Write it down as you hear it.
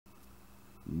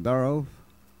Darov.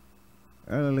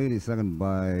 Early lead is second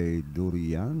by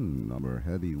Durian, number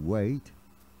heavyweight.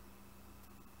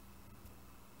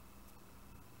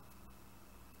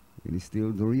 It is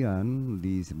still Durian,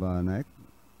 this Banak.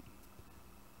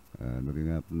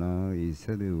 Looking up now is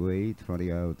heavyweight from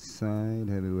the outside,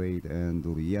 heavyweight and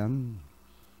Durian.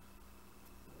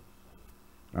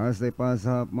 As they pass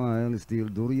half mile, still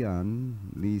Durian,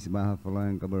 leads by half a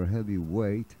length over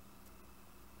heavyweight.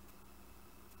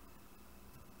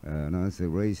 And as they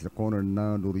race the corner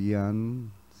now,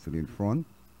 Durian still in front.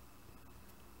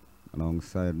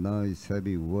 Alongside now is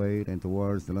heavyweight, and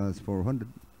towards the last 400,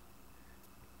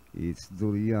 it's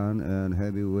Durian and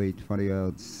heavyweight from the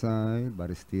outside, but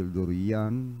it's still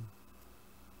Durian.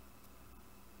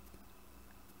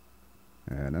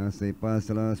 And as they pass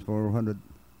the last 400,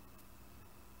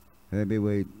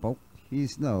 heavyweight poked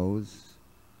his nose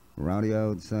around the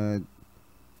outside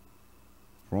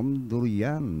from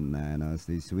Durian, and as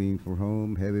they swing for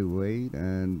home, heavyweight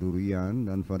and Durian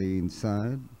done for the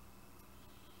inside.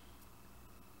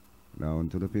 Down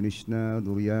to the finish now,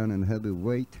 Durian and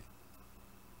heavyweight.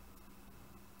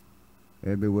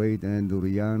 Heavyweight and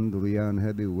Durian, Durian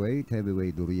heavyweight,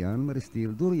 heavyweight Durian, but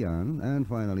still Durian, and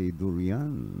finally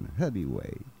Durian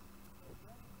heavyweight.